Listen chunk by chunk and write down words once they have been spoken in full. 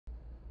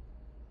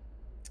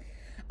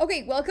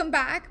Okay, welcome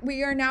back.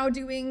 We are now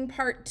doing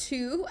part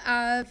 2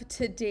 of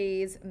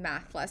today's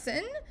math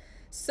lesson.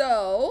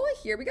 So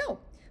here we go.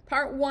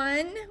 Part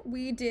 1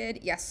 we did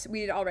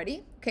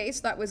already. Okay,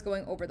 so that was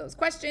going over those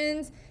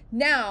questions.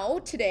 Now,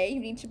 today you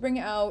need to bring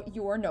out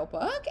your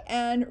notebook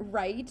and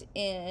write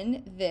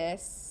in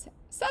this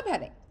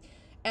subheading.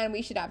 And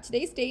we should have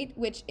today's date,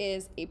 which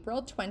is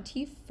April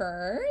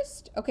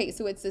 21st. Okay,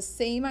 so it's the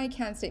same I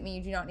can statement.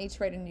 You do not need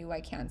to write a new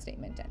I can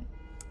statement in.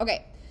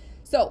 Okay,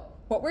 so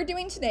what we're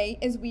doing today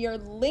is we are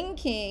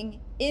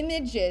linking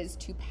images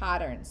to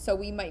patterns. So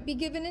we might be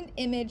given an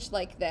image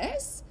like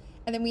this,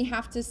 and then we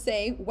have to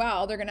say,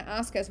 well, they're gonna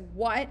ask us,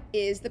 what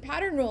is the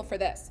pattern rule for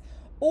this?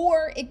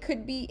 Or it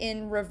could be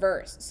in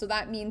reverse. So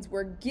that means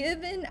we're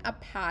given a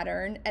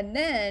pattern, and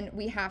then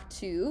we have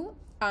to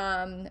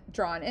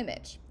draw an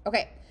image.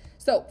 Okay,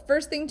 so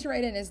first thing to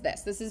write in is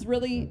this. This is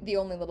really the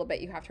only little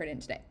bit you have to write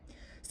in today.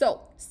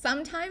 So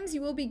sometimes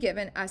you will be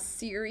given a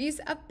series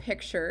of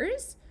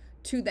pictures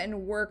to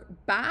then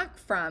work back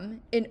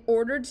from in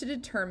order to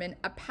determine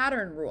a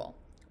pattern rule,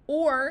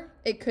 or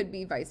it could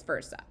be vice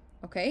versa,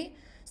 okay?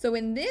 So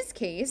in this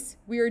case,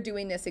 we are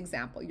doing this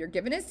example. You're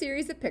given a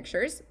series of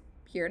pictures,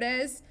 here it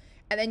is,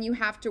 and then you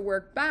have to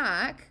work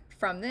back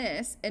from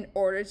this in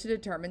order to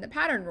determine the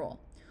pattern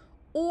rule.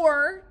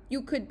 Or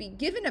you could be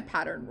given a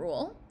pattern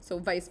rule, so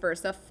vice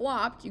versa,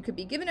 flopped, you could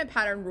be given a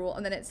pattern rule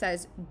and then it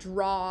says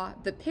draw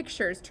the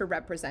pictures to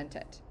represent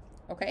it,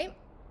 okay?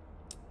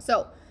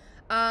 So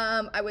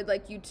I would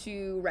like you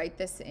to write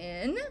this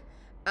in.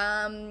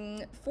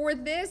 For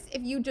this,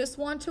 if you just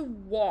want to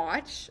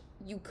watch,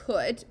 you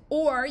could,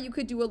 or you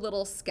could do a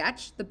little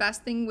sketch. The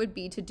best thing would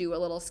be to do a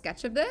little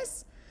sketch of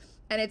this.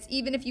 And it's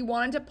even if you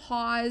wanted to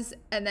pause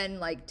and then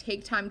like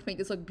take time to make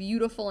this look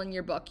beautiful in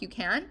your book, you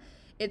can.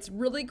 It's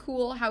really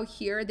cool how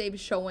here they've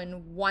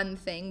shown one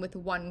thing with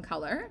one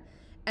color.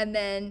 And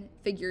then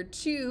figure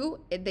 2,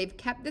 they've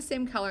kept the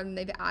same color and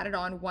they've added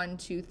on 1,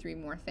 2, 3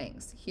 more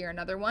things. Here,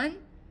 another one.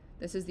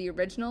 This is the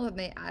original, and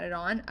they added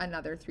on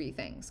another 3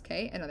 things,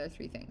 okay? Another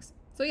 3 things.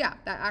 So yeah,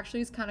 that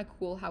actually is kind of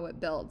cool how it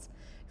builds.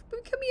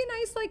 It could be a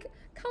nice like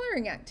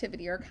coloring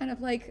activity or kind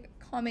of like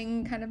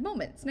calming kind of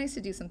moment. It's nice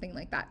to do something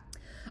like that.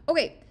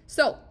 Okay,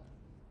 so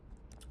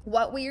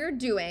what we are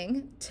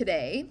doing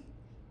today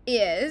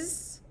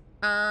is,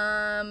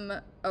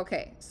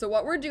 okay, so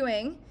what we're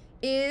doing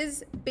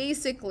is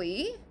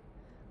basically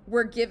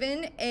we're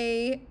given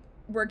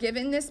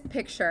this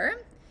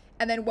picture.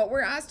 And then what we're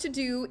asked to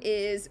do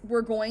is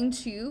we're going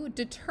to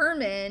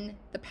determine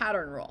the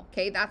pattern rule,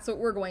 okay? That's what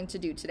we're going to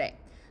do today.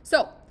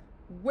 So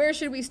where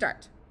should we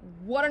start?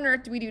 What on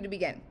earth do we do to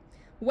begin?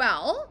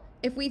 Well,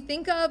 if we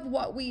think of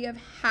what we have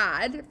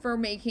had for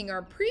making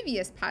our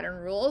previous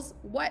pattern rules,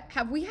 what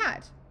have we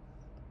had?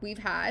 We've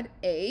had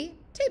a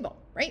table,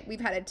 right?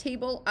 We've had a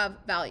table of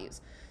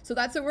values. So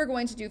that's what we're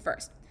going to do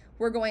first.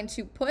 We're going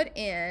to put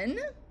in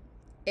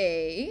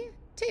a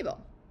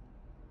table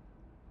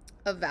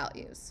of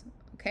values.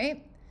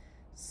 Okay,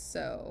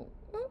 so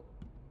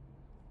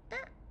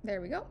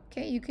there we go.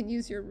 Okay, you can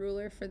use your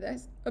ruler for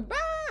this.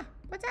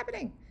 What's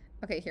happening?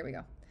 Okay, here we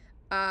go.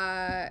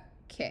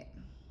 Okay,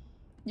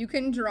 you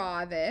can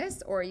draw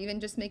this or even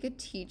just make a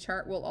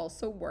T-chart will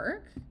also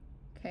work.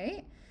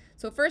 Okay,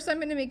 so first I'm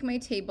going to make my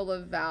table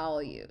of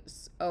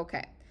values.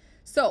 Okay,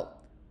 so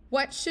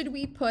what should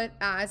we put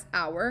as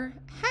our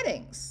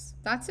headings?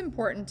 That's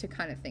important to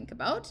kind of think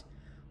about.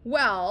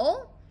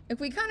 Well, if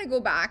we kind of go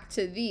back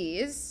to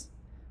these,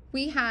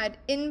 we had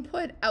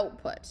input,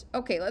 output.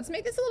 Okay, let's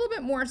make this a little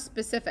bit more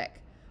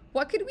specific.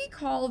 What could we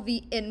call the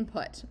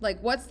input? Like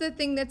what's the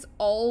thing that's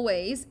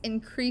always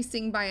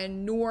increasing by a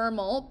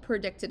normal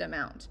predicted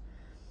amount?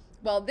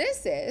 Well,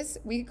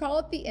 we could call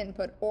it the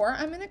input, or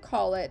I'm gonna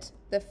call it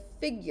the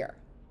figure,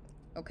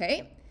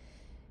 okay?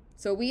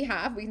 So we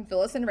can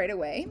fill this in right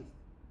away.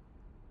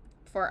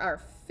 For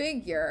our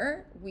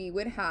figure, we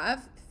would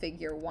have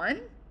figure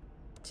 1,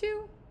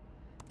 2,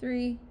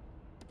 3,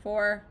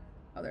 4,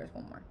 oh, there's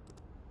one more.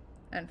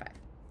 And 5.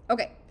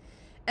 Okay,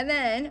 and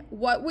then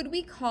what would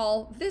we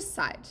call this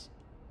side?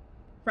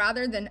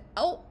 Rather than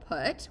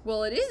output,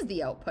 well, it is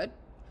the output,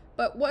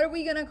 but what are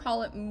we gonna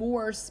call it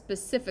more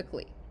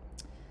specifically?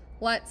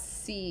 Let's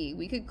see,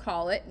 we could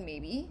call it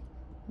maybe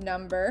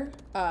number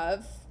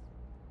of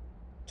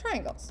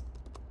triangles.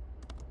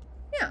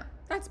 Yeah,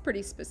 that's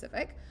pretty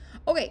specific.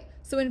 Okay,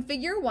 so in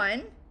figure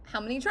 1, how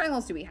many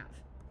triangles do we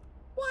have?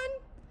 1.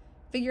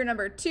 Figure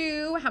number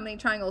 2, how many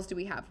triangles do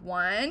we have?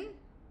 1,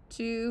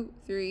 2,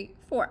 3,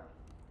 4.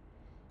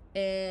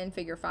 In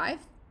figure 5,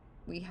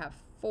 we have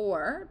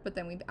 4, but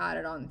then we've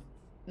added on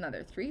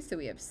another 3, so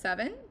we have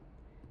 7.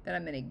 Then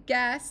I'm going to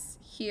guess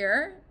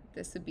here,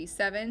 this would be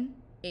 7,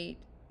 8,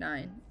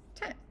 9,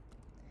 10.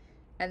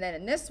 And then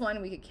in this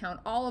one, we could count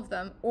all of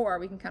them, or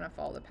we can kind of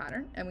follow the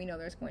pattern, and we know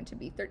there's going to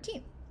be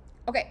 13.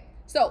 Okay,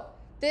 so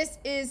this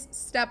is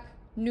step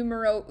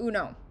numero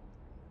uno.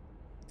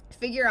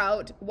 Figure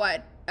out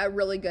what a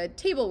really good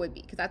table would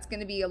be, because that's going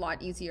to be a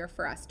lot easier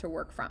for us to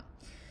work from.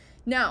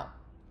 Now,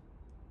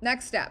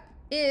 next step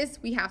is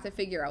we have to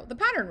figure out the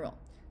pattern rule.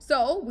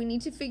 So we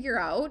need to figure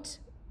out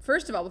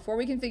first of all, before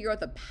we can figure out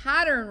the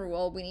pattern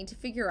rule, we need to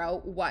figure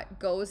out what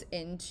goes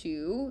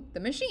into the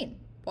machine.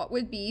 What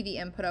would be the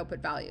input-output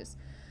values?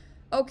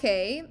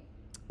 Okay,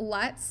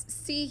 let's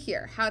see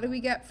here. How do we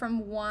get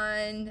from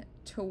 1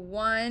 to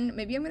 1?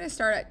 Maybe I'm going to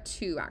start at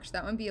 2, actually.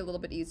 That would be a little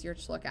bit easier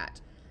to look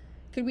at.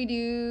 Could we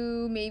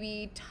do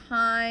maybe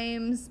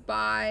times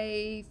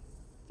by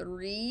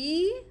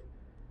 3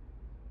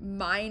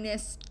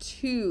 minus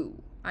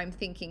 2? I'm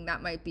thinking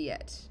that might be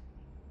it.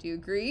 Do you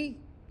agree?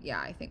 Yeah,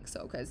 I think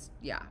so, because,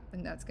 yeah,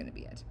 and that's going to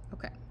be it.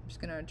 Okay, I'm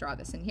just going to draw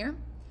this in here.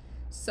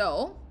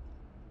 So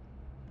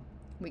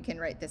we can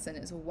write this in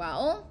as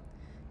well.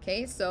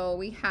 Okay, so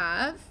we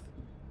have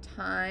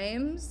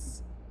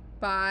times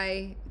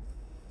by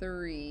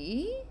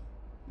 3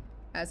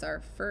 as our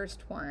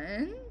first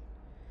one.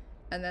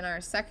 And then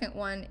our second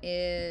one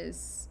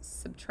is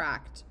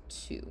subtract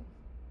 2.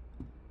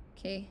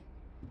 Okay,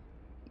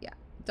 yeah,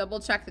 double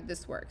check that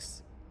this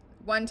works.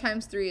 1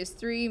 times 3 is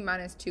 3,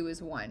 minus 2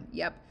 is 1.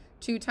 Yep.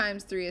 2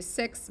 times 3 is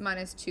 6,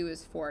 minus 2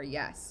 is 4.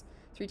 Yes.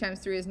 3 times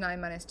 3 is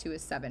 9, minus 2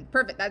 is 7.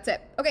 Perfect, that's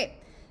it. Okay,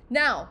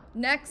 now,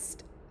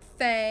 next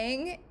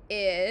thing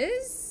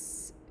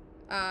is,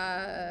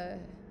 okay,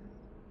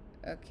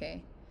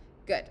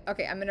 good.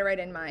 Okay, I'm gonna write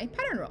in my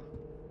pattern rule.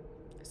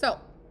 So,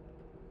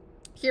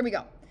 here we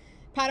go.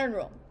 Pattern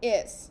rule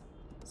is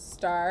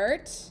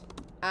start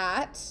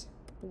at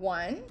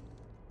 1,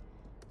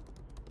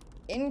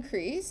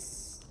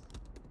 increase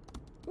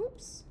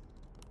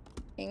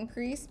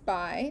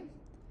by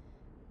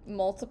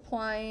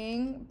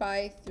multiplying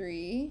by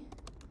 3,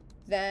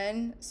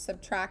 then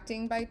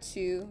subtracting by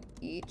 2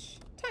 each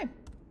time.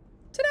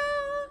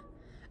 Ta-da!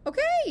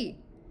 Okay,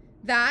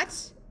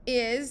 that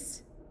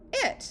is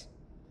it.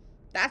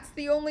 That's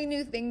the only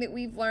new thing that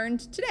we've learned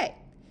today.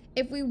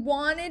 If we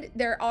wanted,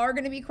 there are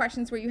going to be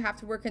questions where you have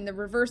to work in the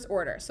reverse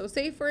order. So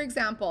say, for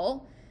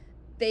example,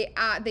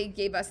 they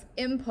gave us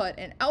input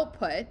and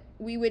output.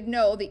 We would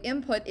know the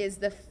input is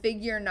the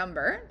figure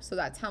number. So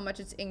that's how much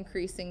it's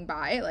increasing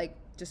by, like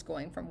just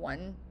going from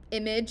one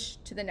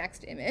image to the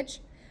next image.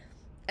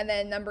 And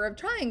then number of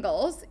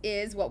triangles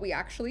is what we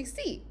actually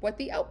see, what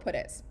the output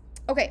is.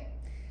 Okay,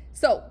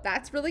 so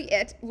that's really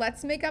it.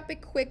 Let's make up a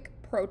quick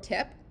pro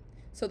tip.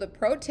 So the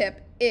pro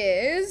tip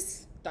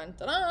is, dun,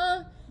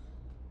 dun,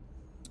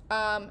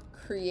 dun,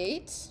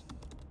 create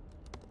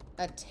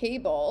a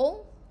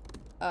table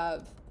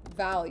of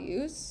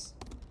values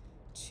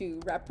to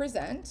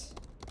represent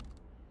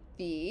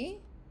the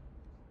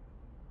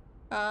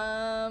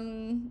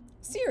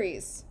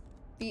series,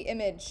 the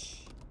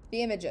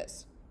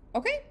images,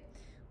 okay?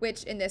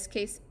 Which in this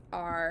case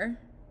are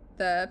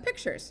the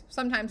pictures.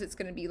 Sometimes it's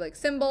gonna be like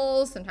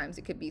symbols, sometimes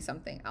it could be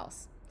something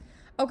else.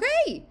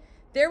 Okay,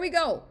 there we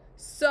go.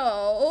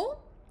 So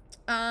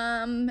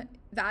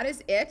that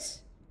is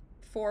it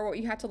for what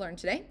you had to learn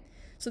today.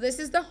 So this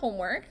is the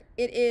homework.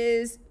 It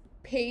is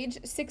page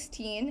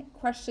 16,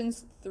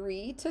 questions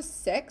 3 to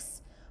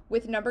 6,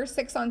 with number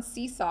 6 on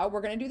Seesaw.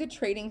 We're gonna do the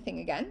trading thing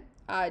again,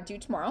 due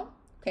tomorrow.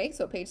 Okay,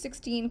 so page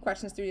 16,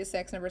 questions 3 to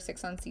 6, number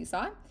 6 on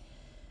Seesaw.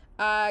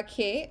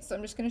 Okay, so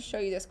I'm just gonna show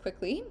you this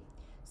quickly.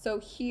 So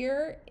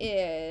here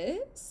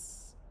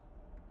is,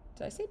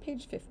 did I say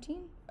page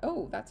 15?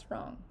 Oh, that's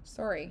wrong.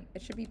 Sorry,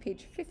 it should be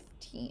page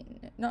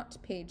 15, not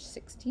page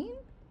 16.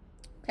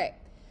 Okay,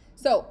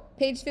 so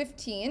page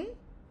 15,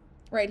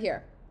 right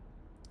here.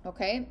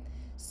 Okay,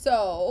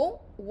 so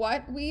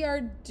what we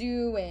are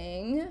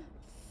doing,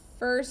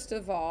 first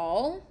of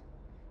all,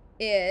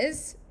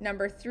 is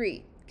number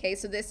 3. Okay,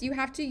 so this, you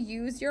have to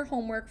use your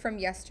homework from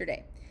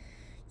yesterday.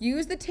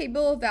 Use the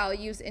table of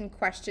values in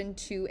question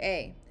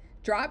 2A.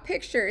 Draw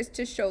pictures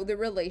to show the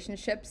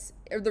relationships,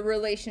 or the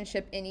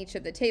relationship in each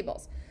of the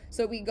tables.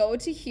 So we go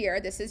to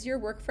here, this is your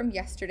work from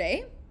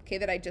yesterday, okay,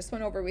 that I just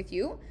went over with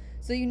you.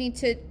 So you need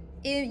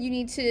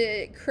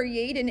to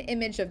create an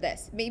image of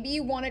this. Maybe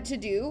you want it to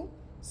do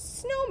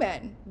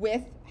snowmen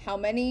with how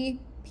many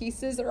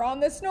pieces are on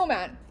the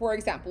snowman, for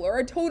example, or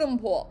a totem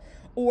pole,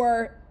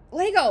 or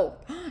Lego.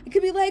 It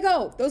could be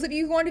Lego. Those of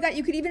you who want to do that,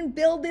 you could even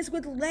build this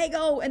with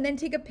Lego and then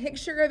take a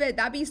picture of it.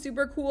 That'd be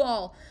super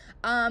cool.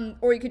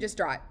 Or you could just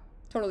draw it.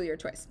 Totally your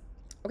choice.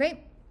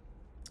 Okay.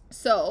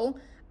 So,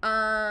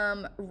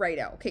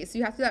 righto. Okay, so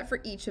you have to do that for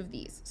each of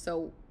these.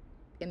 So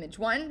image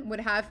 1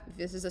 would have, if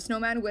this is a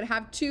snowman, would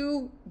have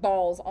 2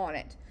 balls on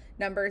it.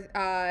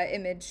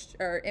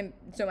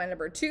 Snowman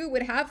number 2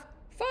 would have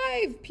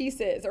 5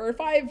 pieces or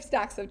 5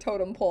 stacks of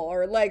totem pole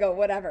or Lego,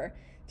 whatever.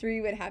 3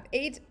 would have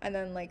 8, and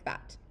then like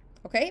that.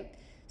 Okay,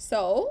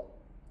 so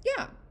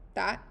yeah,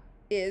 that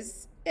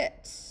is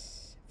it.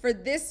 For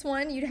this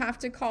one, you'd have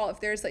to call, if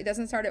there's like,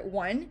 doesn't start at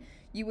 1,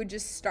 you would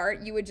just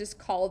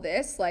call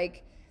this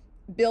like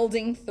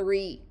building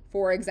 3,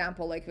 for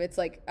example. Like if it's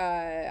like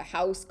a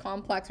house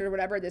complex or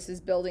whatever, this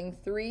is building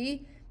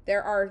 3.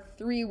 There are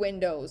 3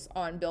 windows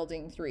on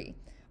building 3.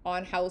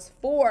 On house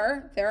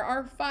 4, there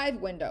are 5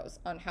 windows.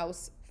 On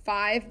house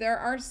 5, there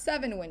are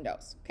 7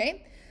 windows,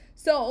 okay?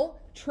 So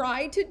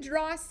try to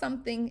draw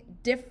something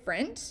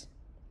different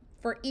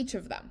for each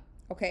of them,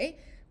 okay?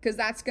 because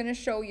that's going to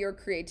show your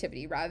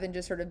creativity rather than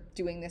just sort of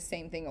doing the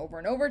same thing over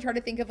and over. Try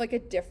to think of like a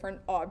different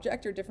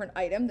object or different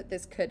item that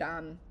this could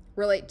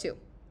relate to.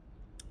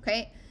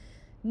 Okay.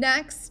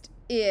 Next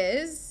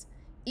is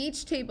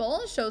each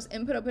table shows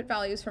input-output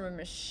values from a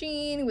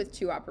machine with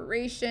 2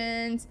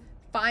 operations.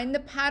 Find the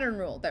pattern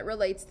rule that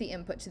relates the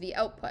input to the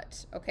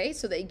output. Okay,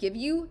 so they give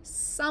you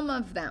some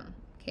of them.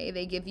 Okay,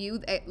 they give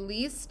you at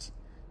least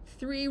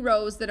 3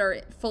 rows that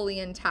are fully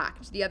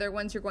intact. The other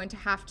ones you're going to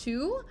have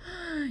to,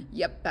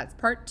 yep, that's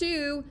part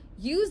 2,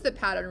 use the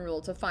pattern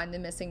rule to find the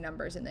missing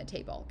numbers in the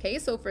table. Okay,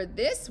 so for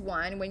this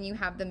one, when you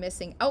have the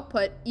missing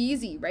output,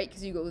 easy, right?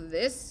 Because you go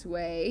this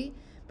way,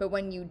 but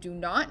when you do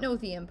not know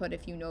the input,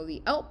 if you know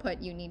the output,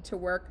 you need to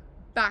work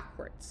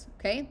backwards,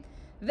 okay?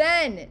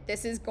 Then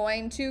this is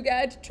going to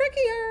get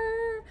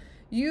trickier.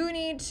 You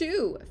need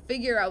to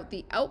figure out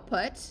the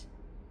output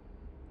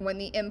when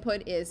the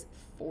input is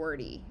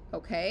 40,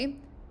 okay?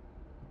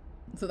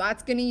 So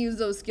that's going to use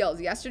those skills.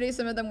 Yesterday,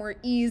 some of them were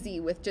easy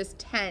with just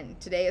 10.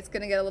 Today, it's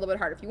going to get a little bit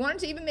harder. If you wanted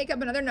to even make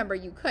up another number,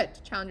 you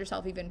could challenge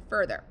yourself even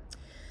further.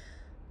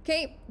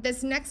 Okay,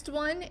 this next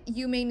one,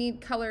 you may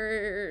need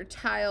color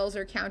tiles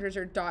or counters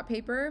or dot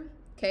paper.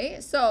 Okay,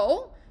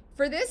 so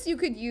for this, you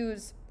could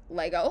use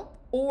Lego,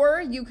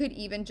 or you could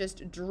even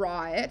just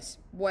draw it,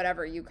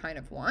 whatever you kind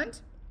of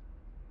want.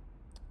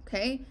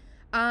 Okay.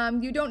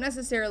 You don't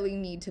necessarily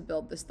need to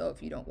build this though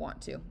if you don't want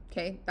to.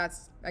 Okay.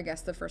 That's, I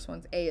guess the first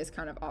one's A is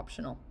kind of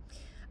optional.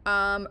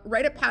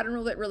 Write a pattern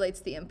rule that relates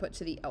the input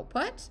to the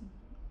output.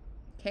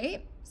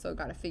 Okay. So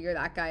got to figure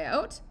that guy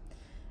out.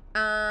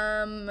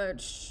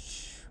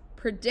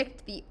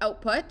 Predict the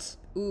output.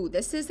 Ooh,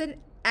 this is an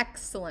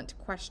excellent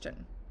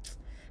question.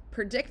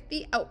 Predict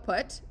the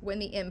output when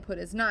the input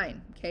is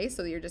 9. Okay,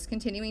 so you're just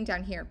continuing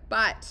down here,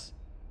 but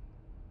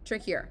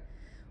trickier.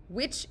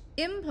 Which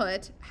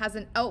input has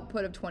an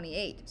output of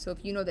 28? So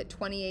if you know that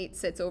 28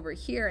 sits over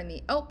here in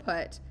the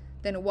output,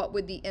 then what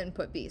would the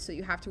input be? So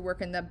you have to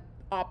work in the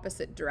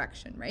opposite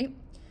direction, right?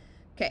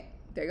 Okay,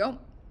 there you go.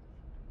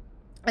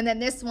 And then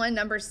this one,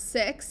 number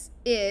 6,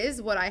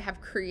 is what I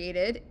have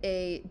created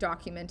a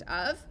document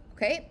of.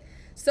 Okay,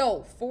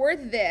 so for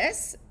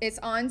this, it's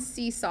on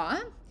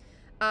Seesaw.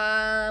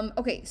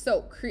 Okay,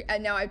 so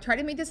now I've tried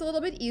to make this a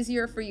little bit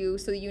easier for you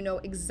so you know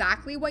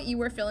exactly what you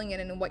were filling in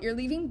and what you're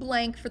leaving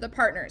blank for the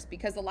partners,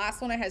 because the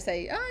last one I had to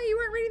say, oh, you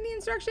weren't reading the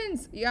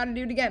instructions. You got to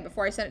do it again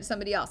before I send it to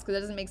somebody else, because it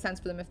doesn't make sense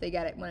for them if they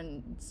get it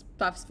when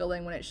stuff's filled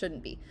in when it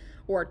shouldn't be,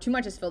 or too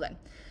much is filled in.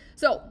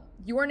 So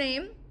your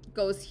name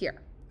goes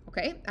here.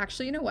 Okay,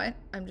 actually, you know what?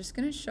 I'm just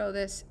going to show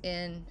this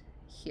in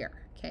here.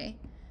 Okay,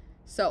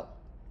 so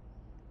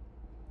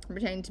I'm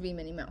pretending to be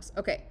Minnie Mouse.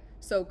 Okay,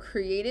 so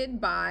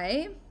created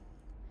by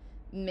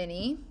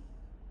Minnie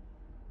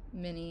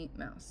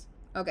Mouse.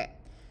 Okay,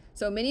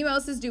 so Minnie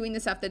Mouse is doing the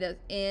stuff that is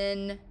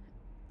in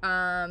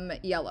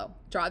yellow.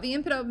 Draw the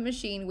input of a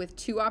machine with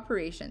 2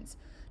 operations.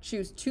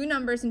 Choose 2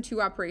 numbers and 2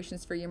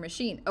 operations for your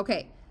machine.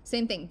 Okay,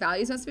 same thing.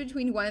 Values must be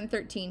between 1 and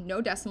 13. No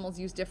decimals.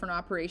 Use different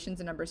operations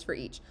and numbers for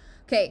each.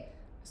 Okay,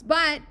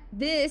 but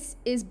this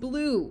is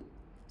blue.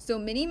 So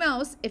Minnie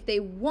Mouse, if they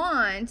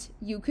want,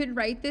 you could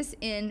write this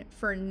in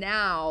for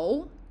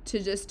now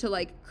to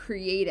like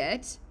create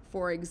it.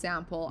 For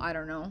example, I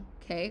don't know,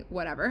 okay,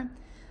 whatever.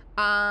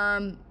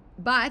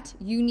 But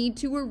you need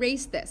to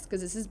erase this because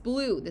this is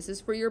blue. This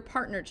is for your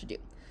partner to do.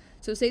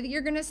 So say that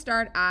you're gonna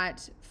start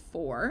at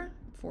 4,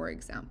 for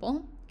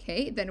example,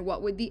 okay, then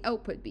what would the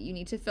output be? You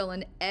need to fill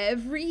in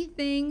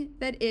everything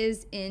that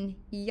is in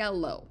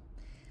yellow.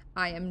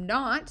 I am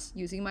not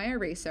using my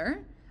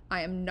eraser.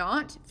 I am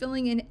not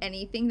filling in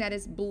anything that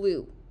is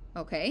blue,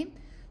 okay?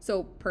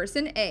 So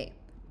person A,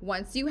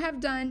 once you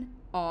have done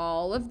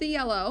all of the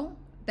yellow,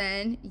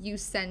 then you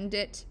send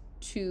it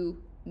to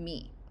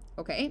me,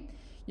 okay?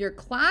 Your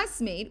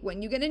classmate,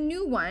 when you get a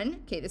new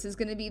one, okay, this is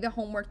gonna be the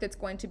homework that's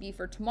going to be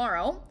for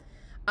tomorrow.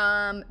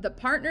 The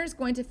partner's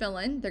going to fill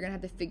in, they're gonna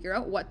have to figure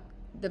out what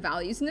the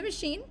values in the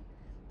machine.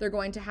 They're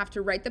going to have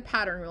to write the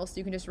pattern rule, so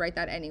you can just write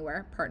that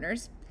anywhere,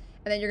 partners.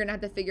 And then you're gonna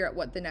have to figure out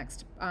what the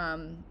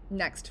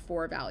next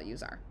 4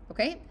 values are,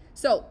 okay?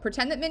 So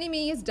pretend that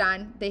Mini-Me is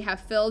done. They have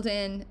filled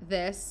in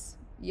this,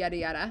 yada,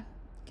 yada,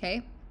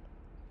 okay?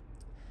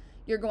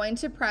 You're going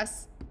to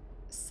press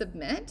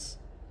submit,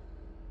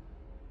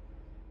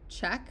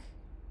 check.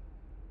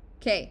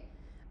 Okay,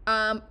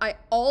 I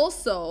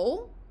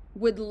also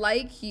would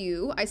like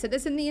you, I said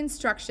this in the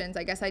instructions,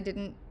 I guess I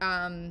didn't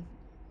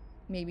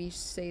maybe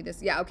say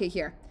this, yeah, okay,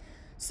 here.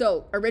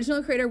 So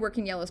original creator work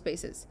in yellow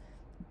spaces.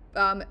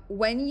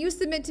 When you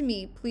submit to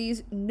me,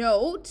 please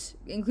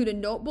include a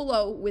note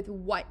below with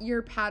what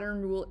your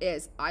pattern rule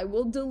is. I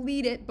will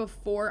delete it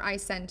before I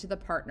send to the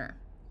partner,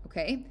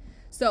 okay?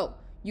 So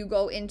you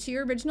go into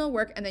your original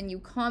work and then you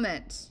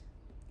comment,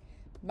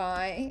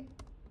 my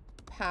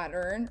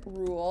pattern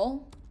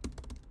rule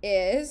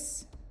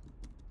is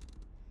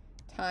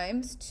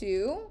times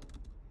 2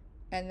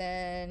 and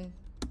then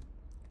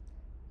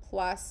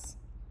plus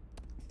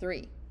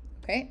 3,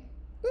 okay?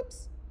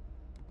 Oops,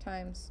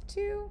 times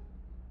 2.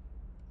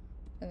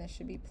 And this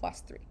should be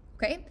plus 3,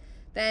 okay?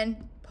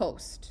 Then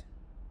post,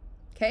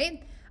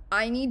 okay?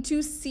 I need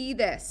to see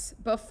this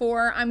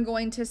before I'm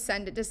going to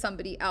send it to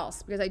somebody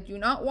else, because I do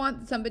not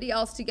want somebody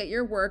else to get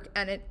your work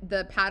and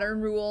the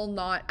pattern rule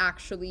not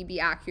actually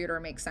be accurate or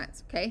make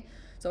sense, okay?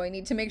 So I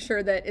need to make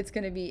sure that it's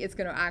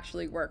gonna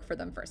actually work for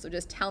them first. So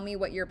just tell me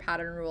what your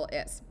pattern rule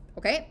is,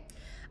 okay?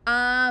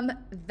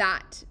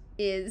 That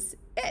is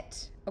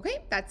it,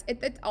 okay? That's it.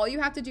 That's all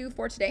you have to do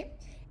for today.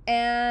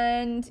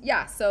 And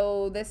yeah,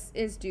 so this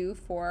is due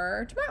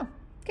for tomorrow.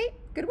 Okay,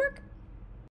 good work.